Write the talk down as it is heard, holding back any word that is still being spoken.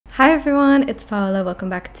Hi everyone, it's Paola. Welcome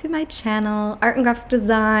back to my channel, art and graphic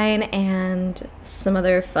design and some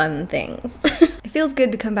other fun things. It feels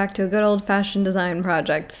good to come back to a good old-fashioned design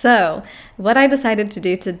project. So what I decided to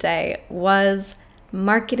do today was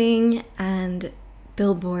marketing and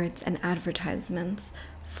billboards and advertisements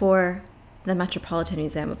for the Metropolitan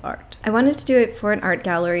Museum of Art. I wanted to do it for an art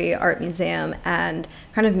gallery, art museum, and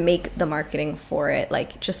kind of make the marketing for it,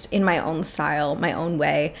 like just in my own style, my own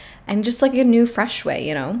way, and just like a new, fresh way,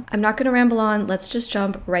 you know? I'm not gonna ramble on, let's just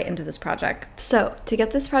jump right into this project. So to get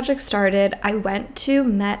this project started, I went to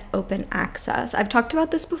Met Open Access. I've talked about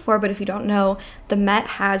this before, but if you don't know, the Met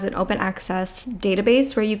has an open access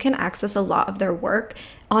database where you can access a lot of their work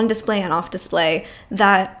on display and off display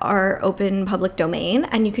that are open public domain,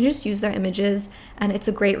 and you can just use their images, and it's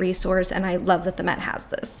a great resource, and I love that the Met has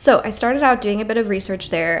this. So I started out doing a bit of research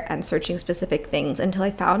there and searching specific things until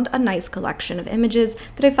I found a nice collection of images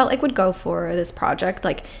that I felt like would go for this project,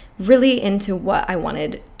 like really into what I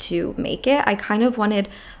wanted to make it. I kind of wanted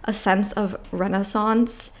a sense of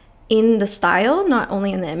Renaissance in the style, not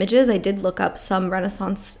only in the images. I did look up some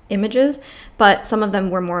Renaissance images, but some of them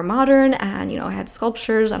were more modern, and you know, I had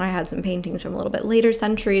sculptures and I had some paintings from a little bit later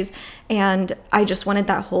centuries, and I just wanted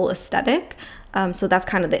that whole aesthetic. So that's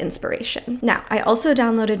kind of the inspiration. Now, I also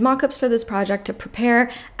downloaded mockups for this project to prepare,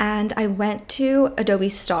 and I went to Adobe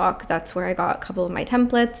Stock. That's where I got a couple of my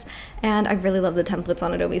templates, and I really love the templates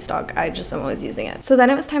on Adobe Stock. I just am always using it. So then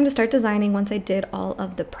it was time to start designing once I did all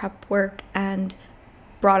of the prep work and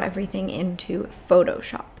brought everything into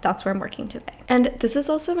Photoshop. That's where I'm working today. And this is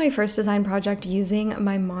also my first design project using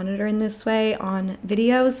my monitor in this way on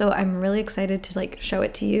video, so I'm really excited to like show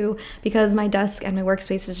it to you because my desk and my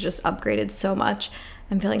workspace is just upgraded so much.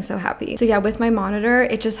 I'm feeling so happy. So yeah, with my monitor,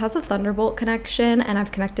 it just has a Thunderbolt connection, and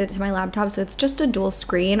I've connected it to my laptop, so it's just a dual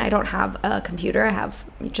screen. I don't have a computer, I have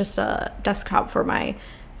just a desktop for my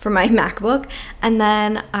MacBook, and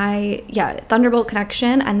then Thunderbolt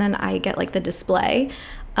connection, and then I get like the display,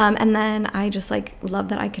 and then I just like love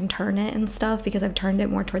that I can turn it and stuff because I've turned it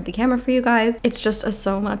more toward the camera for you guys. It's just a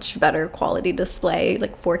so much better quality display,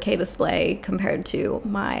 like 4K display compared to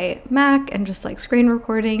my Mac and just like screen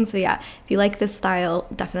recording. So yeah, if you like this style,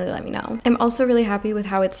 definitely let me know. I'm also really happy with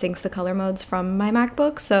how it syncs the color modes from my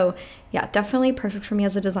MacBook. So yeah, definitely perfect for me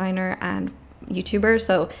as a designer and YouTuber.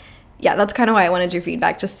 So yeah, that's kind of why I wanted your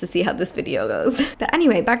feedback, just to see how this video goes. But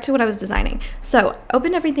anyway, back to what I was designing. So I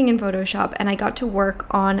opened everything in Photoshop, and I got to work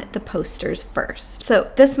on the posters first.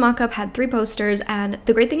 So this mockup had 3 posters, and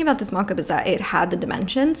the great thing about this mockup is that it had the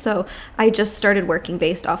dimensions. So I just started working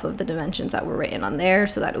based off of the dimensions that were written on there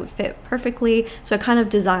so that it would fit perfectly. So I kind of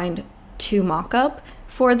designed 2 mockup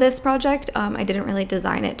for this project. I didn't really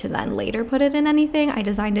design it to then later put it in anything. I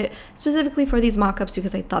designed it specifically for these mockups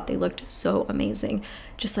because I thought they looked so amazing,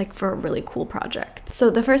 just like for a really cool project. So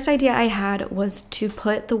the first idea I had was to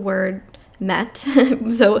put the word Met,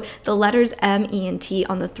 so the letters M, E, and T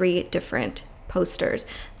on the 3 different posters.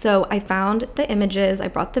 So I found the images, I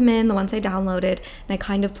brought them in, the ones I downloaded, and I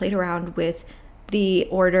kind of played around with the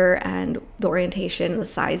order and the orientation, the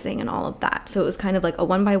sizing, and all of that. So it was kind of like a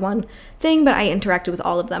 1-by-1 thing, but I interacted with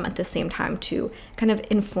all of them at the same time to kind of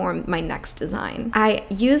inform my next design. I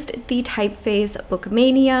used the typeface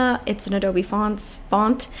Bookmania. It's an Adobe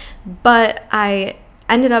font, but I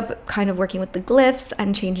ended up kind of working with the glyphs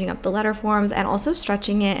and changing up the letter forms and also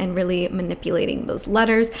stretching it and really manipulating those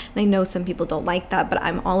letters. And I know some people don't like that, but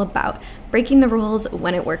I'm all about breaking the rules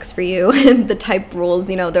when it works for you. And the type rules,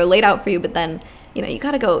 you know, they're laid out for you, but then you know, you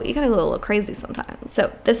gotta go a little crazy sometimes.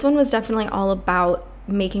 So this one was definitely all about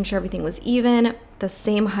making sure everything was even, the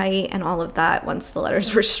same height and all of that once the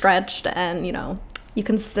letters were stretched, and you know, you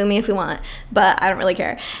can sue me if you want, but I don't really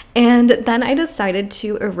care. And then I decided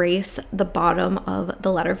to erase the bottom of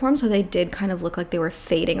the letter form so they did kind of look like they were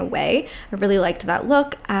fading away. I really liked that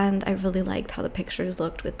look, and I really liked how the pictures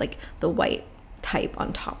looked with like the white type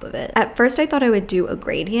on top of it. At first I thought I would do a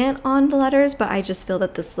gradient on the letters, but I just feel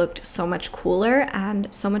that this looked so much cooler and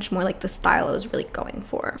so much more like the style I was really going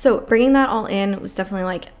for. So bringing that all in was definitely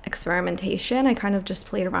like experimentation. I kind of just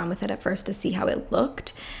played around with it at first to see how it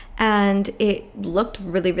looked, and it looked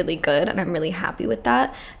really, really good, and I'm really happy with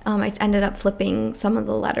that. I ended up flipping some of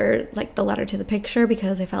the letter, like the letter to the picture,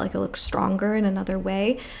 because I felt like it looked stronger in another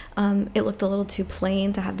way. It looked a little too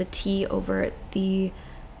plain to have the T over the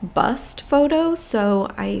bust photo,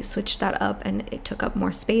 so I switched that up and it took up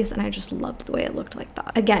more space, and I just loved the way it looked like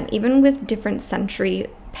that. Again, even with different century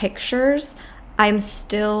pictures, I'm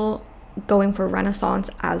still going for Renaissance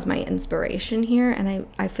as my inspiration here, and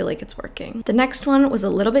I feel like it's working. The next one was a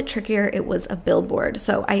little bit trickier. It was a billboard.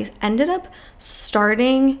 So I ended up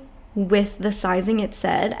starting with the sizing it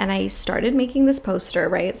said, and I started making this poster,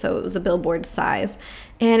 right? So it was a billboard size,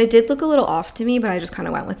 and it did look a little off to me, but I just kind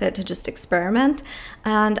of went with it to just experiment.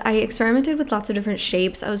 And I experimented with lots of different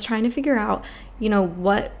shapes. I was trying to figure out, you know,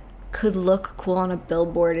 what could look cool on a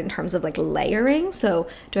billboard in terms of like layering. So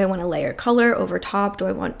do I want to layer color over top? Do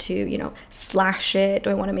I want to, you know, slash it? Do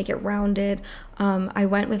I want to make it rounded? I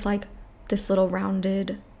went with like this little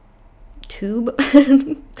rounded tube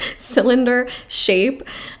cylinder shape,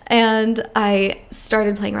 and I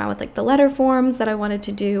started playing around with like the letter forms that I wanted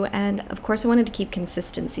to do, and of course I wanted to keep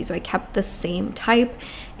consistency, so I kept the same type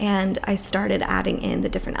and I started adding in the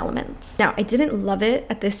different elements. Now, I didn't love it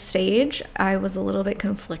at this stage. I was a little bit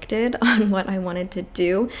conflicted on what I wanted to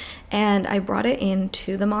do, and I brought it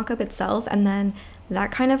into the mock-up itself, and then that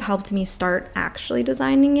kind of helped me start actually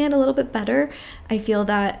designing it a little bit better. I feel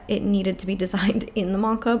that it needed to be designed in the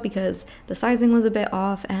mock-up because the sizing was a bit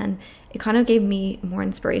off, and it kind of gave me more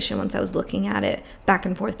inspiration once I was looking at it back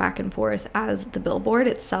and forth as the billboard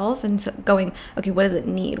itself, and so going, okay, what does it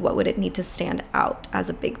need? What would it need to stand out as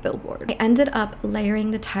a big billboard? I ended up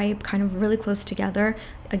layering the type kind of really close together,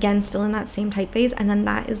 again, still in that same typeface, and then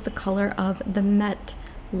that is the color of the Met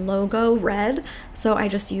logo, red. So I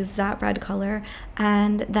just used that red color,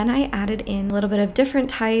 and then I added in a little bit of different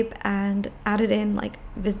type and added in like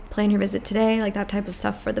plan your visit today, like that type of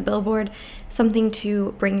stuff for the billboard, something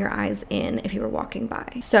to bring your eyes in if you were walking by.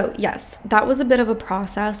 So yes, that was a bit of a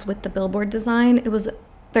process with the billboard design. It was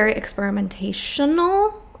very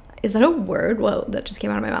experimentational. Is that a word? Whoa, that just came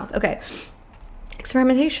out of my mouth. Okay.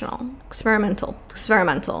 Experimental.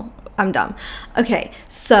 I'm dumb. Okay,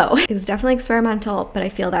 so it was definitely experimental, but I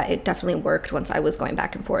feel that it definitely worked once I was going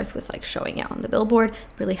back and forth with like showing it on the billboard.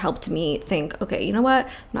 Really helped me think, okay, you know what?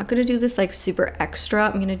 I'm not gonna do this like super extra.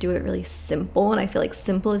 I'm gonna do it really simple, and I feel like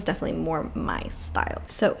simple is definitely more my style.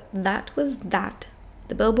 So that was that.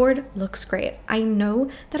 The billboard looks great. I know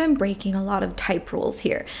that I'm breaking a lot of type rules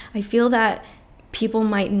here. I feel that people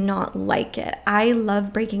might not like it. I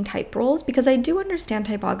love breaking type rules because I do understand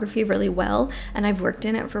typography really well, and I've worked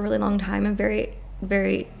in it for a really long time. I'm very,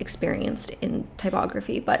 very experienced in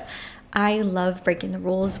typography, but I love breaking the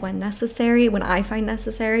rules when necessary, when I find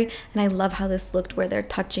necessary, and I love how this looked where they're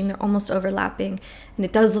touching, they're almost overlapping, and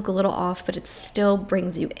it does look a little off, but it still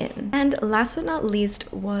brings you in. And last but not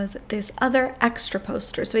least was this other extra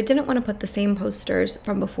poster. So I didn't want to put the same posters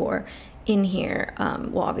from before in here.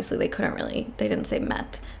 Well, obviously they didn't say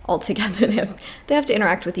Met altogether. They have to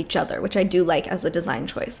interact with each other, which I do like as a design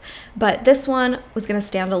choice. But this one was going to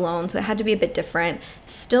stand alone, so it had to be a bit different,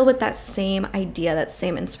 still with that same idea, that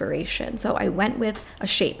same inspiration. So I went with a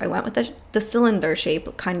shape. I went with the cylinder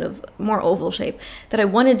shape, kind of more oval shape that I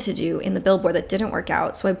wanted to do in the billboard that didn't work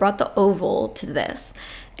out. So I brought the oval to this,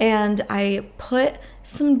 and I put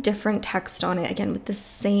some different text on it, again with the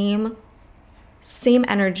same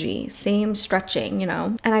energy, same stretching, you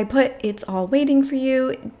know. And I put "It's all waiting for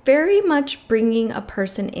you," very much bringing a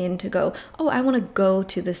person in to go, oh, I want to go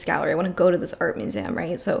to this gallery, I want to go to this art museum,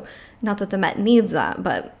 right? So not that the Met needs that,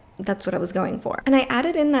 but that's what I was going for. And I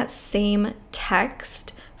added in that same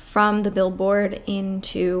text from the billboard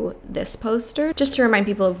into this poster, just to remind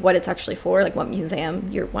people of what it's actually for, like what museum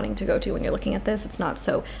you're wanting to go to when you're looking at this. It's not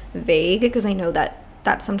so vague, because I know that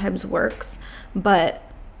that sometimes works, but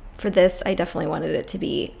for this, I definitely wanted it to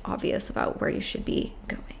be obvious about where you should be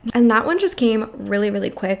going. And that one just came really,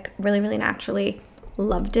 really quick, really, really naturally.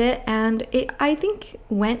 Loved it. And it, I think,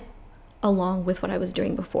 went along with what I was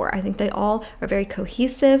doing before. I think they all are very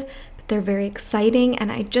cohesive, but they're very exciting.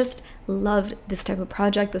 And I just loved this type of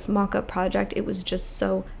project, this mock-up project. It was just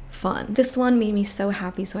so fun. This one made me so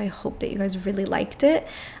happy, so I hope that you guys really liked it.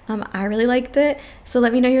 I really liked it, so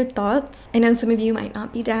let me know your thoughts. I know some of you might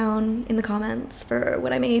not be down in the comments for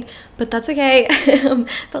what I made, but that's okay.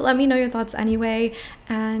 But let me know your thoughts anyway,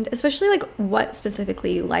 and especially like what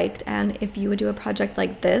specifically you liked, and if you would do a project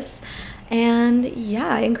like this. And yeah,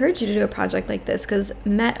 I encourage you to do a project like this, because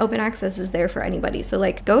Met Open Access is there for anybody. So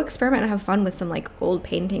like, go experiment and have fun with some like old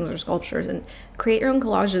paintings or sculptures, and create your own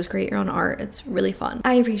collages, create your own art. It's really fun.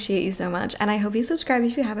 I appreciate you so much, and I hope you subscribe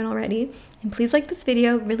if you haven't already. And please like this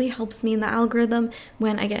video. It really helps me in the algorithm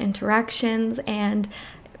when I get interactions, and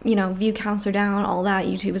you know, view counts are down, all that.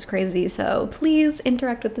 YouTube is crazy, so please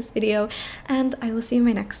interact with this video, and I will see you in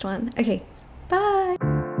my next one. Okay, bye.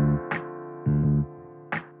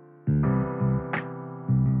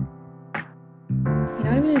 You know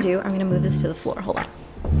what I'm gonna do? I'm gonna move this to the floor. Hold on.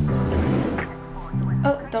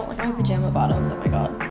 Oh, don't look at my pajama bottoms. Oh my god.